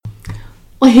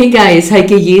Well, hey guys, Heike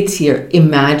Yates here.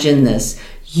 Imagine this.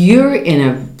 You're in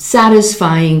a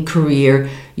satisfying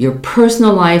career, your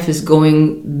personal life is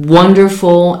going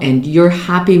wonderful, and you're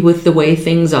happy with the way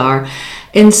things are.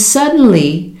 And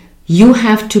suddenly you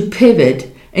have to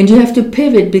pivot, and you have to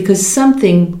pivot because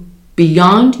something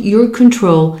beyond your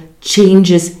control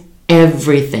changes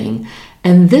everything.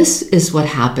 And this is what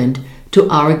happened to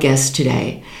our guest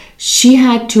today. She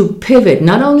had to pivot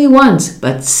not only once,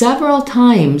 but several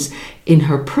times in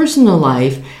her personal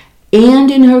life and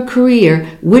in her career,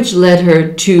 which led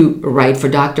her to write for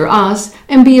Dr. Oz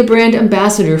and be a brand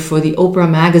ambassador for the Oprah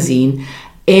magazine,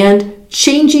 and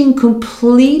changing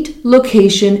complete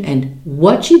location and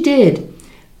what she did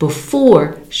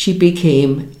before she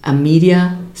became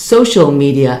a social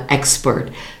media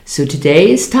expert. So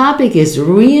today's topic is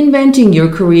reinventing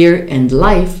your career and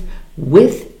life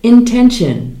with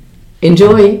intention.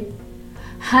 Enjoy.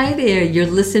 Hi there, you're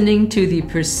listening to the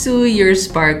Pursue Your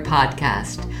Spark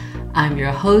podcast. I'm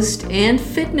your host and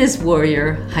fitness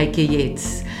warrior, Heike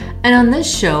Yates. And on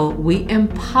this show, we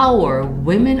empower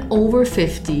women over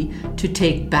 50 to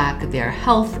take back their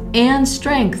health and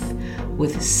strength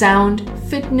with sound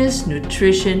fitness,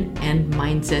 nutrition, and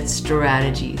mindset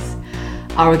strategies.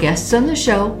 Our guests on the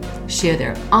show share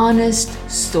their honest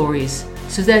stories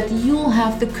so that you'll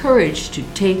have the courage to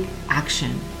take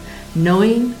action,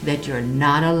 knowing that you're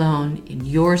not alone in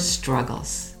your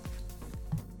struggles.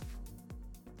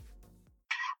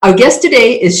 Our guest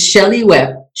today is Shelley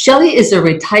Webb. Shelley is a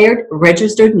retired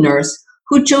registered nurse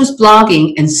who chose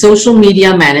blogging and social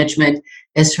media management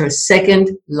as her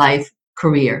second life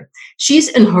career. She's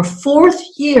in her fourth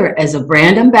year as a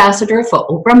brand ambassador for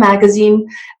Oprah magazine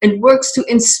and works to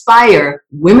inspire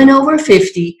women over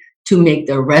 50 to make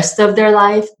the rest of their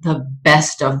life the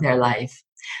best of their life.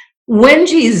 When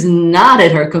she's not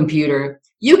at her computer,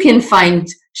 you can find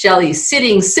Shelley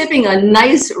sitting, sipping a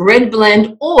nice red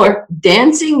blend, or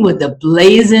dancing with the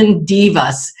Blazing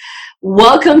Divas.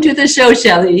 Welcome to the show,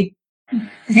 Shelley.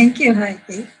 Thank you,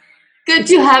 Heike. Good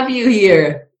to have you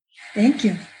here. Thank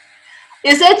you.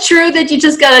 Is that true that you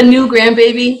just got a new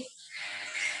grandbaby?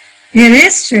 It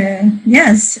is true.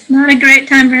 Yes. Not a great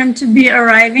time for him to be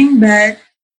arriving, but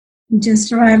he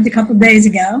just arrived a couple of days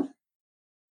ago.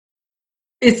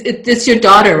 It's your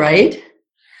daughter, right?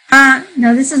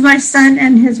 No, this is my son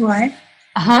and his wife.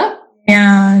 Uh-huh.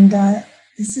 And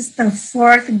this is the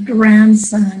fourth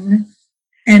grandson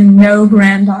and no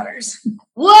granddaughters.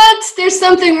 What? There's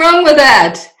something wrong with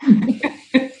that.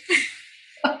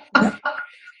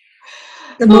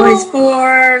 The boy's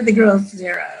 4, the girl's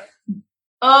 0.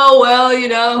 Oh, well,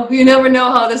 you never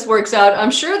know how this works out.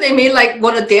 I'm sure they may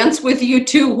want to dance with you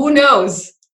too. Who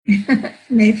knows?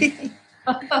 Maybe.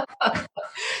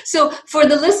 So for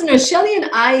the listeners, Shelley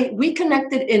and we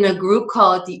connected in a group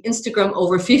called the Instagram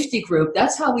Over 50 group.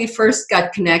 That's how we first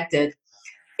got connected.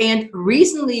 And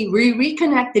recently we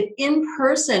reconnected in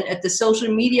person at the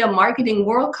Social Media Marketing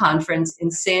World Conference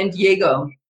in San Diego.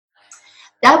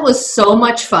 That was so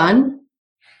much fun.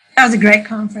 That was a great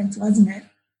conference, wasn't it?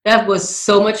 That was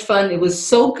so much fun. It was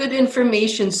so good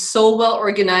information, so well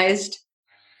organized.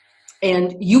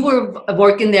 And you were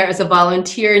working there as a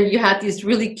volunteer, and you had these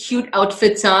really cute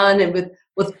outfits on, and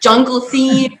with jungle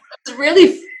theme. It was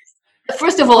really,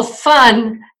 first of all,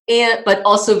 fun, but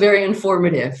also very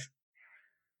informative.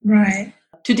 Right.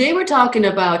 Today we're talking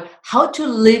about how to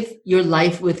live your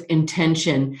life with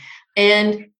intention.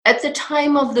 And at the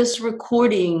time of this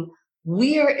recording,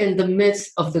 we are in the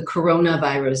midst of the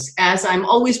coronavirus. As I'm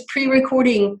always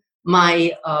pre-recording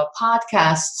my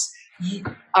podcasts,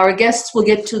 our guests will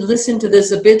get to listen to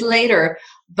this a bit later,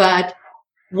 but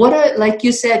like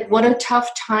you said, what a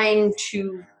tough time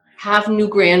to have new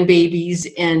grandbabies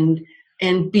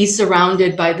and be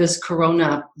surrounded by this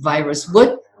coronavirus.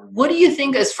 What do you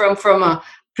think is from a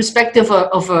perspective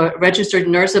of a registered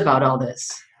nurse about all this?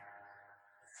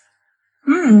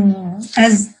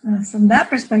 As from that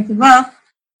perspective, well,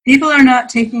 people are not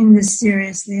taking this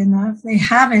seriously enough. They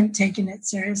haven't taken it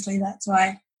seriously. That's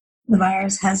why the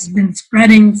virus has been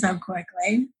spreading so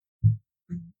quickly.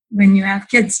 When you have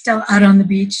kids still out on the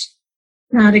beach,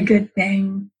 not a good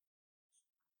thing.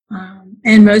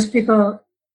 And most people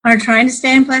are trying to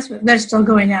stay in place, but they're still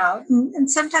going out. And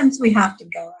sometimes we have to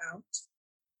go out.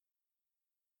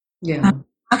 Yeah.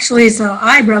 Actually, so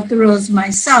I broke the rules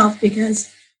myself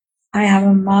because I have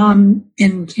a mom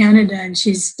in Canada and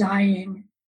she's dying.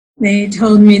 They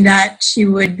told me that she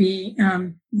would be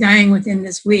dying within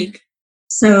this week.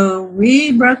 So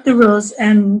we broke the rules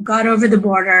and got over the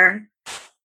border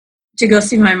to go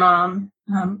see my mom.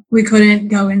 We couldn't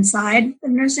go inside the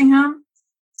nursing home,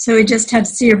 so we just had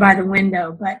to see her by the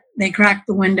window, but they cracked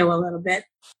the window a little bit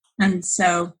And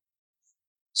so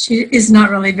she is not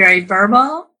really very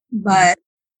verbal, but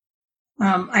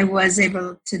I was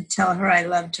able to tell her I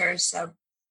loved her. So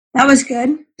that was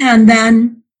good. And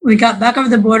then we got back over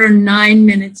the border 9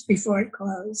 minutes before it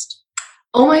closed.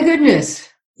 Oh my goodness.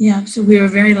 Yeah, so we were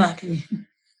very lucky.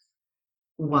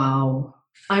 Wow.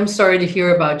 I'm sorry to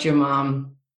hear about your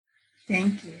mom.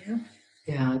 Thank you.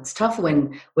 Yeah, it's tough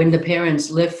when the parents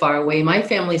live far away. My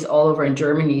family's all over in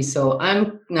Germany, so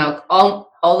I'm now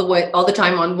all the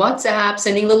time on WhatsApp,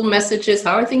 sending little messages.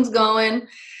 How are things going?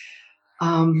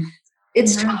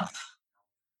 It's tough.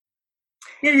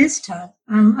 It is tough.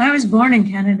 I was born in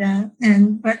Canada,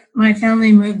 but my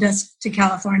family moved us to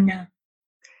California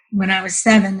when I was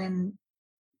 7, and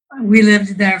we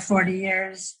lived there 40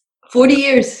 years. 40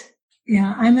 years.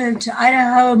 Yeah, I moved to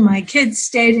Idaho. My kids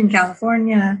stayed in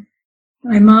California.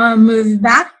 My mom moved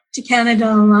back to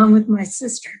Canada along with my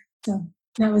sister. So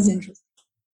that was interesting.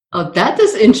 Oh, that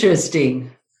is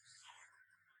interesting.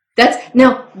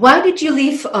 Now, why did you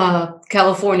leave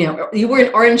California? You were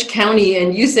in Orange County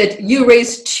and you said you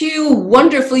raised 2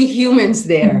 wonderfully humans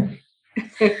there.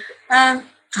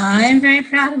 I'm very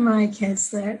proud of my kids.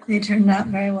 They turned out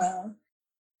very well,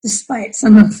 despite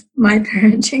some of my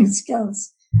parenting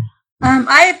skills.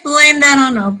 I blame that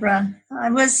on Oprah. I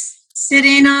was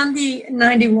sitting on the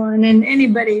 91, and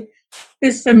anybody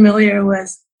who's familiar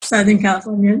with Southern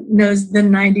California knows the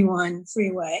 91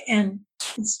 freeway, and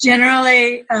it's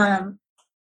generally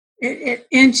it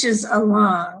inches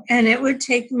along, and it would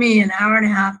take me an hour and a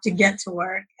half to get to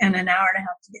work and an hour and a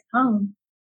half to get home.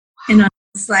 And I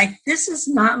was like, this is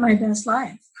not my best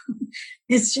life.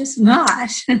 It's just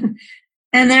not.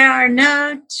 And there are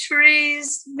no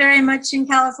trees very much in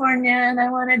California, and I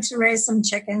wanted to raise some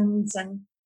chickens, and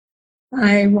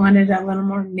I wanted a little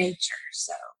more nature.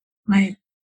 So I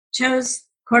chose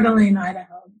Coeur d'Alene,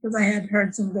 Idaho, because I had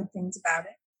heard some good things about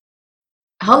it.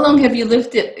 How long have you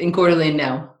lived in Coeur d'Alene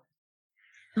now?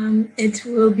 It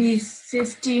will be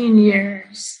 15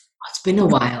 years. Oh, it's been a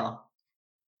while.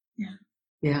 Yeah.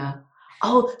 Yeah.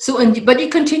 Oh, but you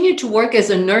continued to work as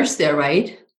a nurse there,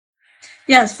 right?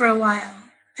 Yes, for a while,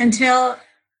 until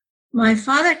my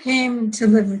father came to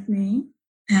live with me,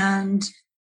 and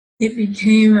it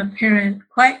became apparent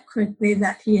quite quickly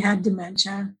that he had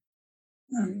dementia.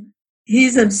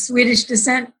 He's of Swedish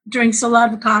descent, drinks a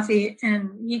lot of coffee, and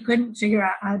he couldn't figure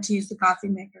out how to use the coffee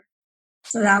maker.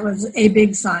 So that was a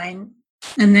big sign.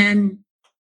 And then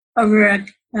over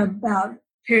about a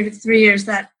period of 3 years,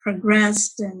 that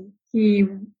progressed, and he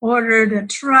ordered a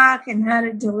truck and had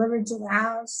it delivered to the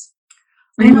house.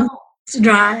 To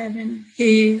drive, and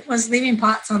he was leaving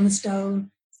pots on the stove.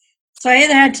 So I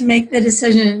either had to make the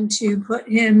decision to put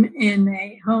him in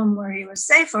a home where he was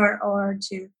safer, or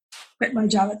to quit my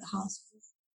job at the hospital.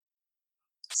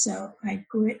 So I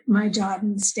quit my job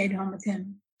and stayed home with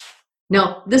him.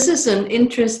 Now, this is an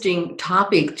interesting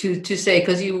topic to say,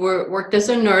 because you worked as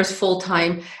a nurse full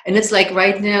time, and it's like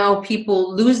right now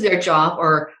people lose their job,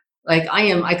 or like I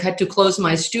had to close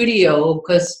my studio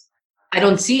because I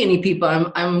don't see any people.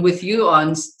 I'm with you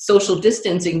on social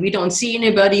distancing. We don't see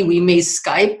anybody. We may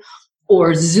Skype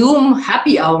or Zoom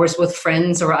happy hours with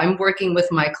friends, or I'm working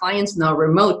with my clients now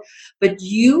remote. But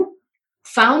you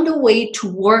found a way to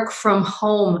work from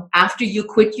home after you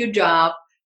quit your job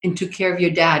and took care of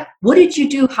your dad. What did you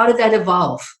do? How did that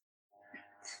evolve?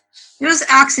 It was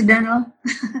accidental.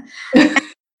 I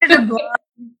did a blog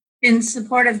in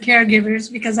support of caregivers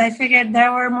because I figured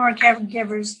there were more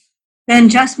caregivers than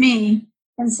just me.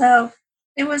 And so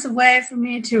it was a way for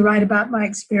me to write about my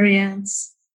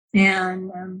experience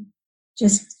and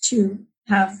just to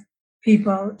have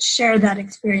people share that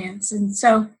experience. And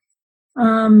so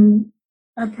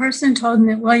a person told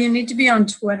me, well, you need to be on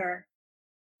Twitter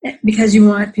because you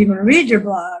want people to read your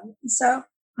blog. So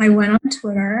I went on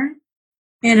Twitter,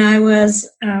 and I was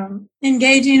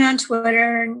engaging on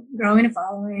Twitter and growing a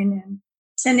following and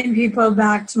sending people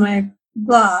back to my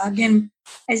blog. And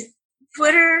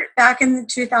Twitter back in the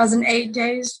 2008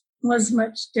 days was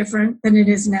much different than it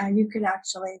is now. You could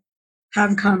actually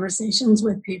have conversations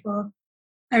with people.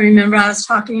 I remember I was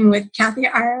talking with Kathy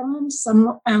Ireland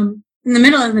in the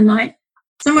middle of the night,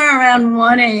 somewhere around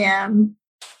 1 a.m.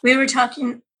 We were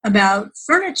talking about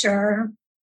furniture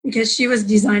because she was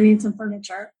designing some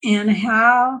furniture and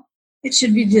how it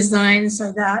should be designed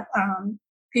so that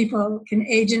people can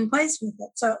age in place with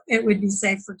it. So it would be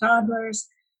safe for toddlers.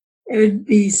 It would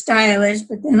be stylish,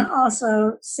 but then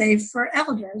also safe for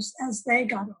elders as they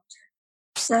got older.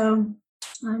 So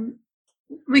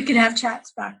we could have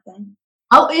chats back then.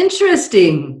 How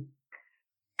interesting.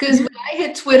 Because when I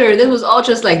hit Twitter, this was all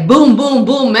just like boom, boom,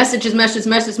 boom, message.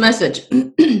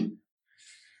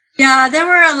 Yeah, there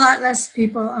were a lot less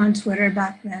people on Twitter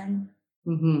back then.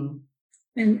 Mm-hmm.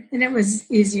 And it was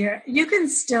easier. You can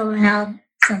still have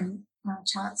some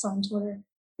chats on Twitter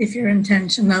if you're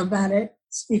intentional about it.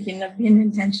 Speaking of being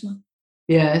intentional.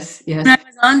 Yes, When I yes.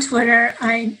 was on Twitter,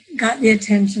 I got the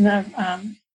attention of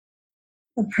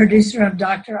the producer of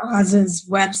Dr. Oz's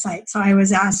website. So I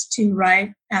was asked to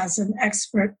write as an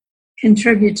expert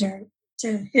contributor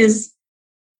to his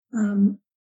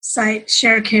site,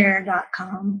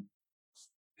 sharecare.com.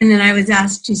 And then I was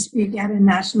asked to speak at a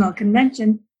national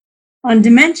convention on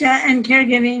dementia and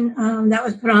caregiving that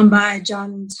was put on by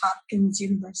Johns Hopkins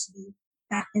University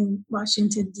back in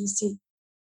Washington, D.C.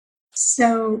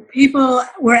 So people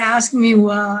were asking me,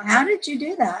 well, how did you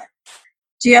do that?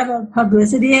 Do you have a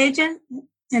publicity agent?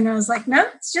 And I was like, no,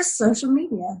 it's just social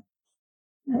media.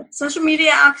 Social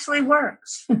media actually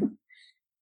works.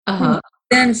 Uh-huh.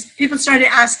 Then people started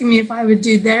asking me if I would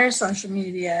do their social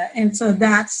media. And so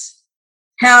that's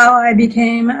how I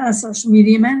became a social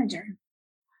media manager.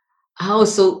 Oh,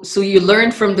 so you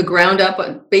learned from the ground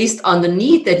up based on the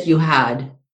need that you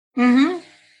had. Mm-hmm.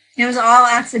 It was all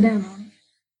accidental.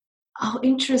 Oh,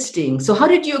 interesting. So how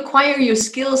did you acquire your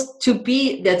skills to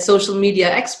be that social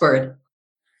media expert?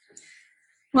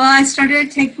 Well, I started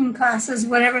taking classes,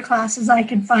 whatever classes I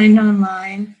could find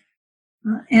online.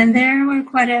 And there were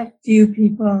quite a few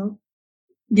people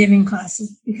giving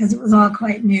classes because it was all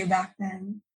quite new back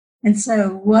then. And so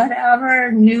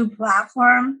whatever new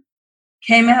platform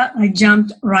came out, I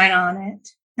jumped right on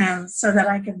it so that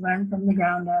I could learn from the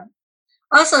ground up.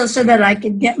 Also, so that I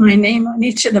could get my name on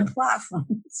each of the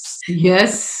platforms.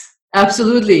 Yes,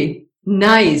 absolutely.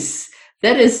 Nice.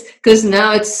 That is because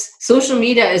now it's social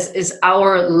media is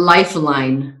our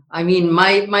lifeline. I mean,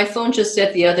 my phone just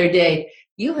said the other day,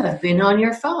 you have been on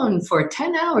your phone for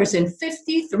 10 hours and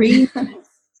 53 minutes,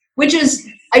 which is,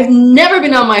 I've never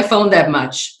been on my phone that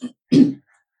much.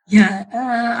 Yeah,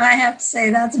 I have to say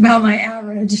that's about my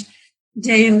average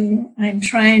daily. I'm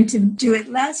trying to do it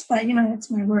less, but it's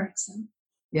my work. So.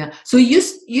 Yeah. So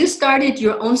you started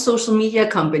your own social media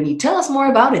company. Tell us more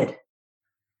about it.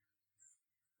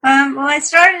 Well, I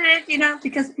started it,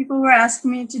 because people were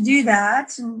asking me to do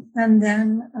that, and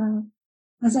then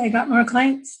as I got more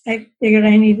clients, I figured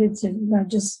I needed to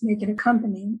just make it a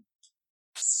company.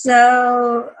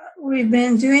 So we've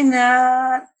been doing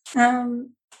that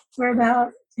for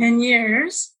about 10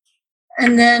 years.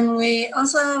 And then we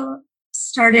also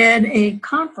started a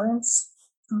conference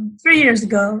 3 years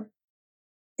ago.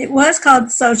 It was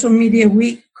called Social Media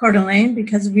Week Coeur d'Alene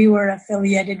because we were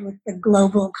affiliated with the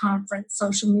global conference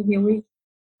Social Media Week.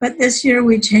 But this year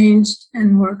we changed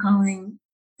and we're calling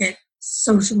it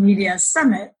Social Media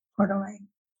Summit Coeur d'Alene.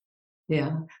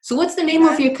 Yeah. So what's the name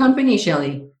of your company,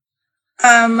 Shelley?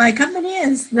 My company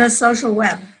is The Social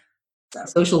Web. So,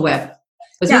 Social Web.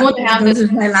 Because we want to have this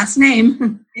is my last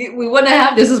name. We want to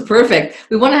have, this is perfect.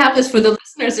 We want to have this for the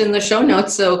listeners in the show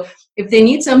notes. So if they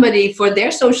need somebody for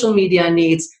their social media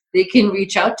needs, they can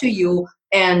reach out to you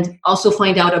and also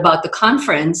find out about the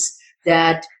conference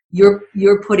that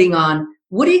you're putting on.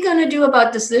 What are you going to do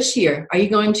about this year? Are you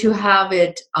going to have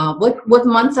it? What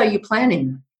month are you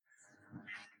planning?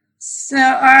 So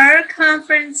our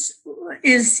conference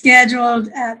is scheduled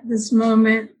at this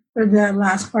moment for the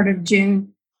last part of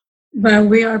June, but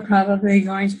we are probably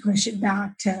going to push it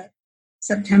back to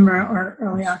September or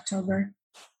early October.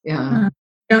 Yeah.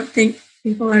 I don't think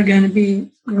people are going to be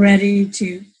ready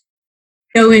to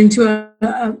go into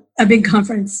a big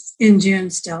conference in June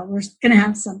still. We're going to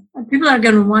have some. People are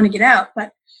going to want to get out,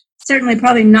 but certainly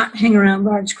probably not hang around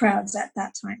large crowds at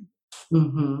that time.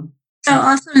 Mm-hmm. So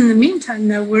also in the meantime,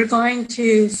 though, we're going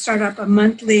to start up a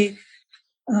monthly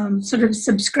sort of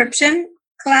subscription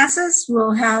classes.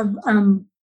 We'll have an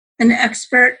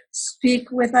expert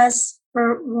speak with us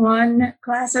for one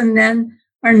class, and then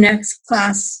our next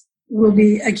class will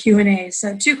be a Q&A.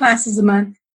 So 2 classes a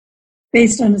month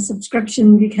based on a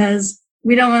subscription because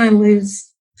we don't want to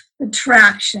lose the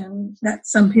traction that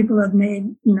some people have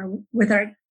made, with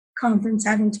our conference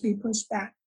having to be pushed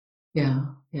back. Yeah,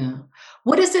 yeah.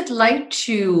 What is it like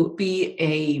to be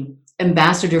a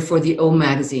ambassador for the O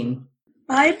Magazine?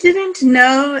 I didn't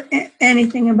know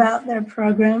anything about their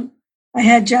program. I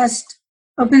had just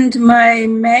opened my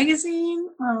magazine.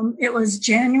 It was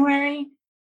January,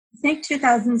 I think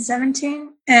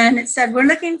 2017, and it said, we're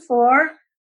looking for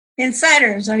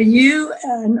insiders. Are you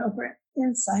an Oprah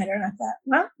insider? I thought,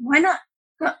 well, why not?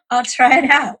 I'll try it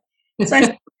out. So I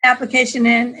sent the application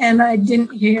in, and I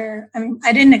didn't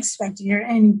expect to hear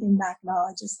anything back at all.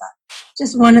 I just thought,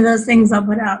 just one of those things I'll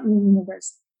put out in the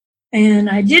universe. And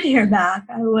I did hear back.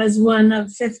 I was one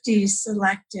of 50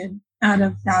 selected out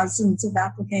of thousands of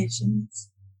applications.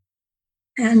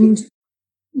 And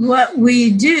what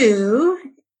we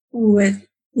do with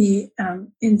the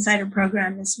Insider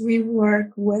program is we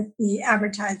work with the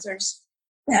advertisers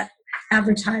that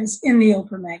advertise in the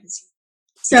Oprah magazine.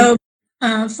 So,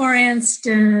 for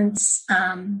instance,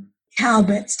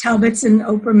 Talbot's in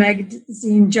Oprah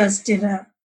magazine just did a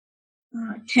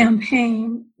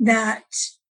campaign that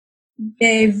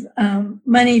gave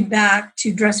money back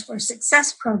to Dress for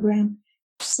Success program.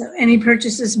 So any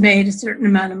purchases made, a certain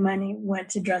amount of money went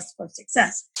to Dress for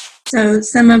Success. So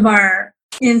some of our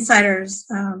insiders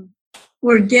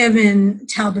were given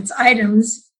Talbot's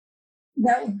items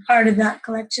that were part of that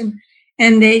collection,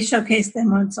 and they showcased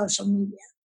them on social media.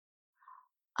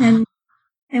 And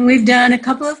we've done a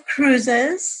couple of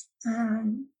cruises,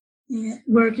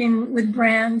 working with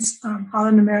brands,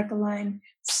 Holland America Line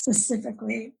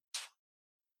specifically.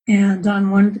 And on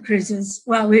one of the cruises,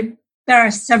 there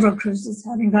are several cruises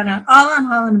having gone out, all on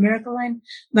Holland America Line,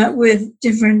 but with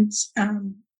different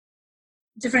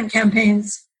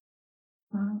campaigns,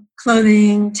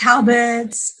 clothing,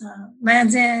 Talbot's,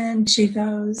 Lands' End,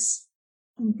 Chico's,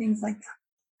 and things like that.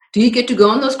 Do you get to go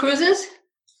on those cruises?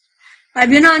 I've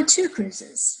been on 2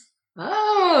 cruises.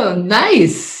 Oh,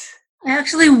 nice. I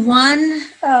actually won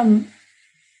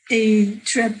a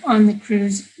trip on the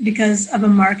cruise because of a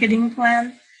marketing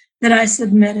plan that I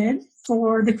submitted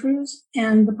for the cruise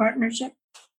and the partnership.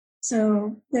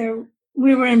 So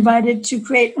we were invited to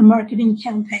create a marketing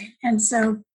campaign. And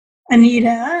so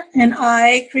Anita and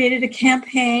I created a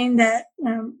campaign that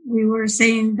we were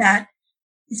saying that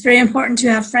it's very important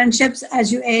to have friendships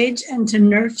as you age and to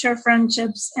nurture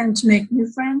friendships and to make new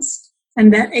friends,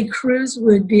 and that a cruise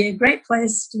would be a great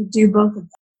place to do both of them.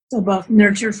 So both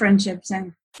nurture friendships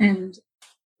and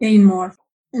gain more.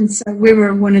 And so we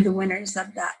were one of the winners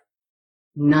of that.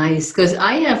 Nice, because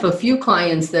I have a few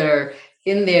clients that are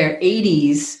in their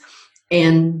 80s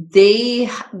and they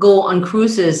go on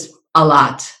cruises a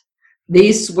lot.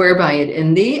 They swear by it,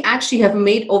 and they actually have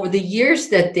made, over the years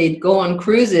that they go on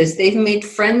cruises, they've made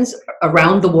friends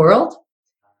around the world.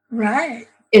 Right.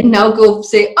 And now go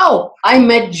say, oh, I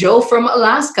met Joe from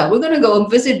Alaska. We're going to go and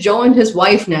visit Joe and his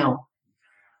wife now.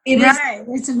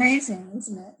 It's amazing,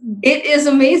 isn't it? It is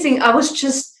amazing. I was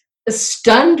just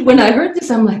stunned when I heard this.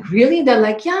 I'm like, really? They're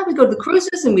like, yeah, we go to the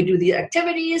cruises and we do the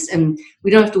activities and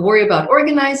we don't have to worry about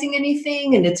organizing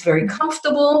anything, and it's very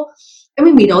comfortable. And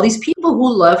we meet all these people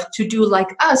who love to do,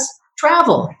 like us,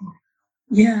 travel.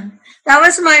 Yeah, that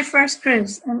was my first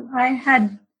cruise, and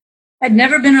I'd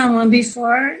never been on one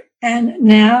before, and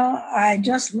now I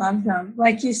just love them.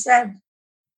 Like you said,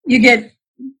 you get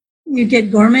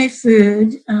gourmet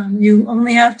food. You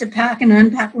only have to pack and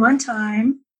unpack one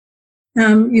time.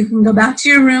 You can go back to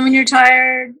your room when you're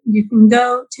tired. You can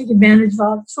go take advantage of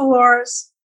all the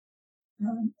tours.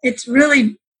 It's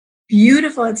really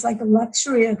beautiful. It's like a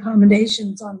luxury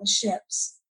accommodations on the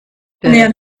ships. And they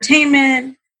have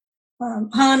entertainment.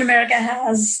 Holland America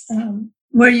has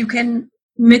where you can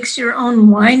mix your own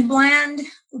wine blend.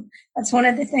 That's one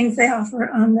of the things they offer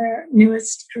on their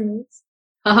newest cruise.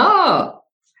 Oh.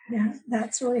 Yeah,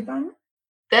 that's really fun.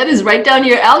 That is right down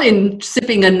your alley, and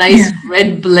sipping a nice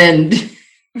red blend.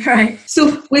 Right.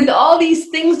 So with all these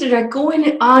things that are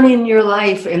going on in your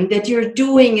life and that you're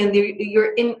doing, and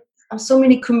you're in so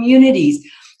many communities.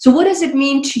 So what does it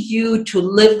mean to you to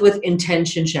live with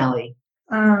intention, Shelly?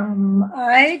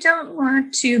 I don't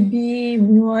want to be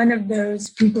one of those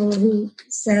people who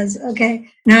says, okay,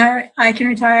 now I can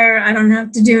retire. I don't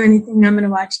have to do anything. I'm going to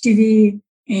watch TV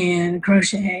and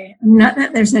crochet. Not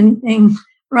that there's anything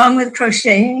wrong with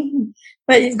crocheting,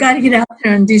 but you've got to get out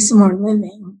there and do some more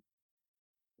living.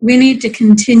 We need to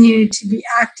continue to be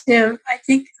active. I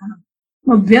think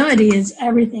mobility is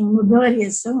everything. Mobility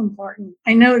is so important.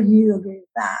 I know you agree with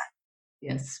that.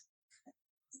 Yes.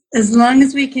 As long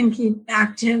as we can keep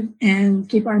active and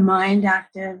keep our mind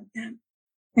active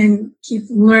and keep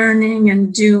learning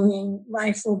and doing,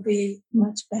 life will be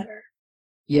much better.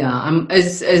 Yeah, I'm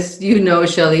as you know,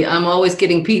 Shelly, I'm always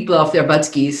getting people off their butt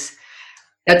skis.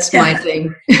 That's my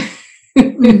thing.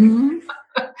 Mm-hmm.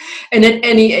 And at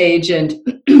any age, and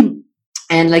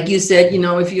like you said,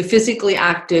 if you're physically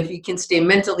active, you can stay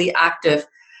mentally active,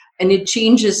 and it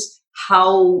changes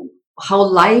how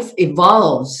life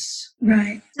evolves.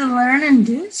 Right. To learn and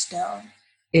do still.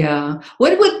 Yeah.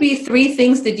 What would be 3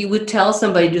 things that you would tell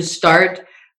somebody to start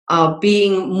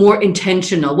being more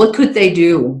intentional? What could they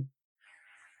do?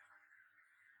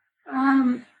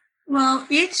 Well,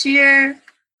 each year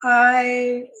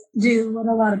I do what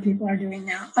a lot of people are doing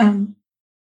now.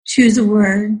 Choose a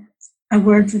word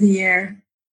for the year.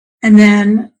 And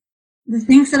then the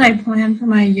things that I plan for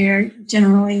my year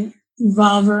generally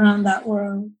revolve around that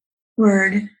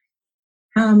word.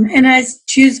 And I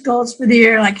choose goals for the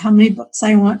year, like how many books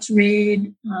I want to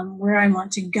read, where I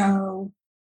want to go,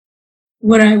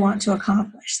 what I want to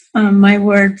accomplish. My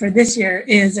word for this year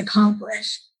is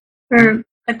accomplish. For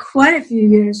quite a few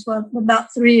years, well,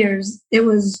 about 3 years, it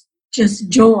was just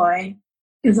joy,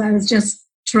 because I was just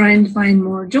trying to find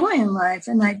more joy in life.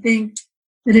 And I think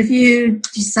that if you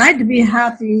decide to be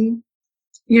happy,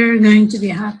 you're going to be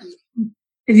happy.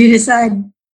 If you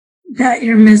decide that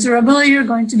you're miserable, you're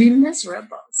going to be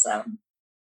miserable. So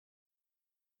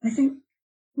I think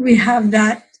we have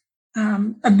that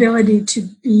ability to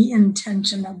be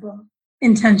intentional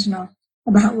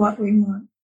about what we want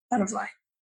out of life.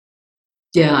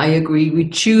 Yeah, I agree. We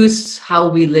choose how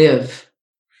we live.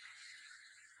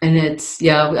 And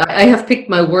I have picked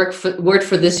my word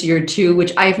for this year too,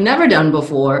 which I've never done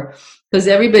before, because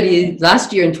everybody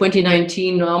last year in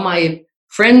 2019, all my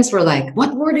friends were like,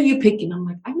 "What word are you picking?" I'm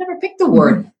like, "I've never picked a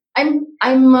word. I'm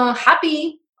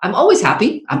happy. I'm always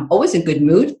happy. I'm always in good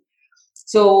mood."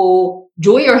 So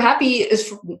joy or happy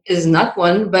is not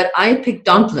one, but I picked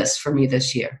dauntless for me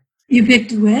this year. You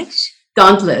picked which?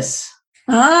 Dauntless.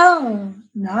 Oh,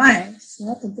 nice.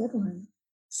 That's a good one.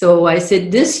 So I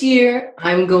said, this year,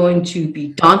 I'm going to be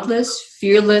dauntless,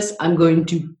 fearless. I'm going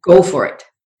to go for it.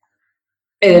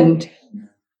 And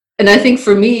I think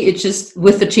for me, it's just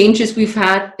with the changes we've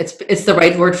had, it's the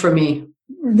right word for me.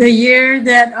 The year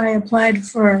that I applied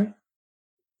for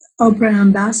Oprah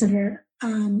Ambassador,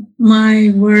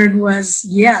 my word was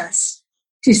yes,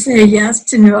 to say yes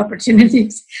to new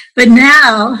opportunities. But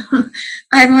now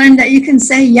I've learned that you can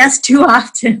say yes too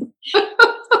often.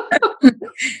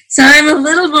 So I'm a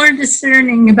little more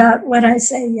discerning about what I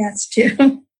say yes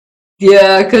to.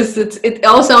 Yeah, because it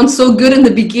all sounds so good in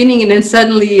the beginning, and then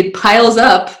suddenly it piles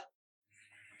up.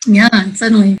 Yeah, and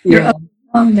suddenly you're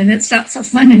overwhelmed and it's not so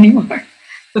fun anymore.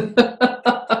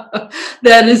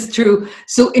 That is true.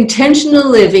 So intentional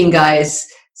living, guys.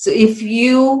 So if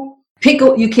you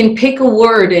can pick a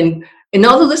word, and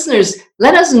all the listeners,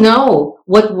 let us know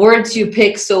what words you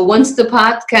pick. So once the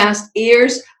podcast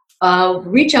airs,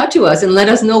 reach out to us and let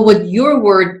us know what your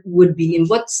word would be and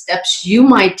what steps you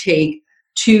might take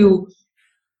to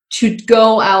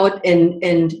go out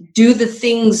and do the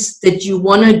things that you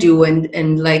want to do,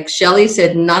 and like Shelley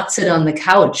said, not sit on the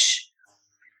couch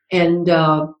and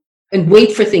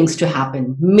wait for things to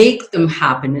happen. Make them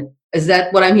happen. Is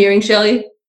that what I'm hearing, Shelley?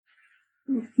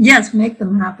 Yes, make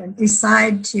them happen.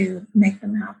 Decide to make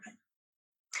them happen.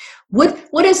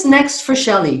 What is next for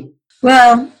Shelley?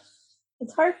 Well,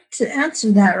 it's hard to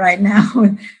answer that right now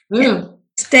with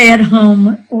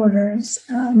stay-at-home orders.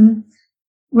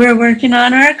 We're working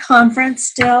on our conference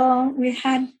still. We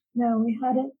had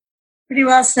it pretty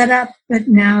well set up, but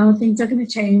now things are going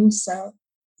to change. So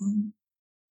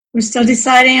we're still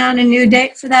deciding on a new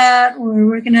date for that. We're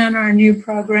working on our new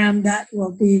program that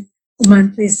will be the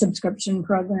monthly subscription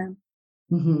program.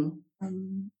 Mm-hmm.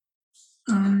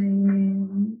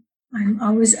 I'm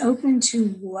always open to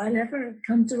whatever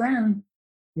comes around.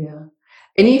 Yeah.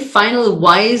 Any final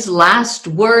wise last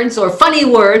words or funny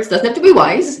words, doesn't have to be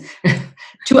wise,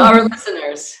 to our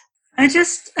listeners? I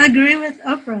just agree with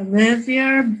Oprah. Live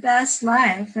your best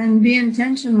life and be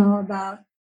intentional about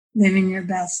living your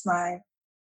best life.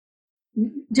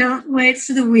 Don't wait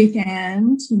for the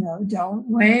weekend. Don't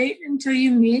wait until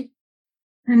you meet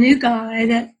a new guy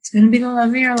that's going to be the love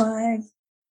of your life.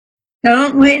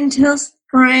 Don't wait until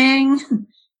spring.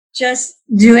 Just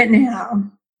do it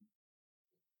now.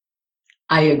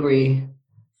 I agree.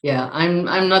 Yeah,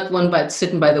 I'm not one but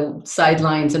sitting by the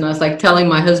sidelines, and I was like telling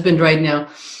my husband right now,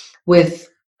 with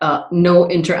no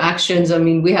interactions. I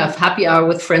mean, we have happy hour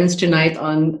with friends tonight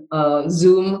on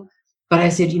Zoom, but I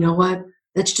said, you know what?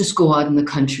 Let's just go out in the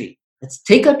country. Let's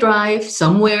take a drive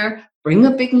somewhere, bring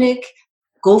a picnic,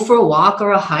 go for a walk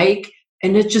or a hike,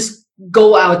 and let's just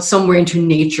go out somewhere into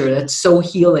nature. That's so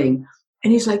healing.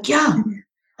 And he's like, yeah,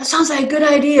 that sounds like a good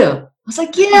idea. I was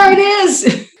like, yeah, it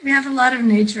is. We have a lot of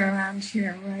nature around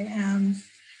here where I am.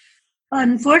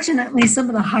 Unfortunately, some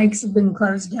of the hikes have been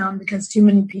closed down because too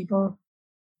many people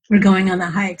were going on the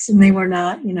hikes and they were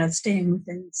not, staying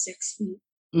within 6 feet.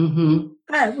 Mm-hmm.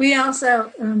 But we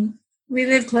also, we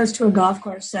live close to a golf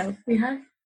course, so we have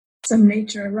some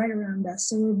nature right around us.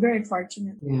 So we're very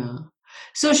fortunate. Yeah.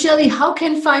 So Shelley, how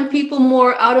can find people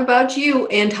more out about you,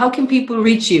 and how can people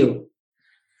reach you?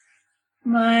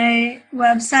 My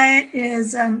website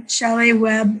is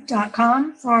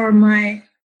shelleywebb.com.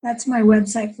 That's my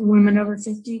website for women over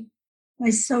 50. My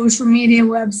social media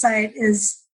website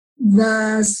is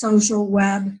the social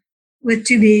web with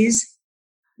 2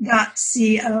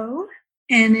 B's.co.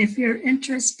 And if you're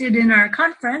interested in our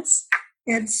conference,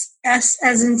 it's S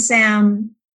as in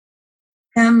Sam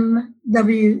mwcda.com.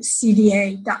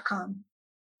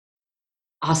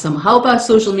 Awesome. How about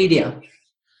social media?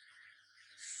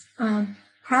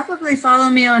 Probably follow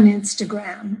me on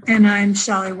Instagram, and I'm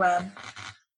Shelley Webb,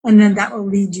 and then that will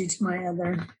lead you to my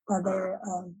other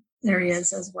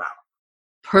areas as well.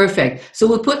 Perfect. So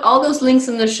we'll put all those links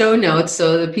in the show notes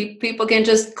so the people can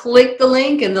just click the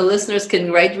link and the listeners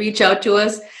can reach out to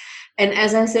us. And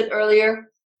as I said earlier,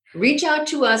 reach out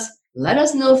to us. Let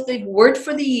us know if the word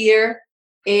for the year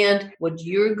and what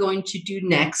you're going to do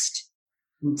next.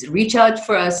 Reach out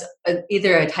for us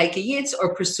either at Heike Yates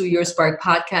or Pursue Your Spark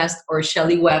podcast or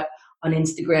Shelley Webb on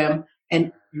Instagram,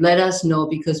 and let us know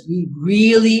because we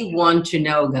really want to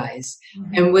know, guys.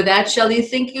 Mm-hmm. And with that, Shelley,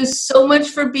 thank you so much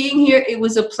for being here. It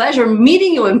was a pleasure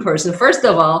meeting you in person, first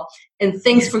of all, and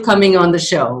thanks for coming on the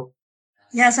show.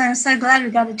 Yes, I'm so glad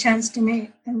we got a chance to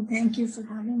meet, and thank you for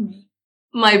having me.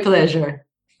 My pleasure.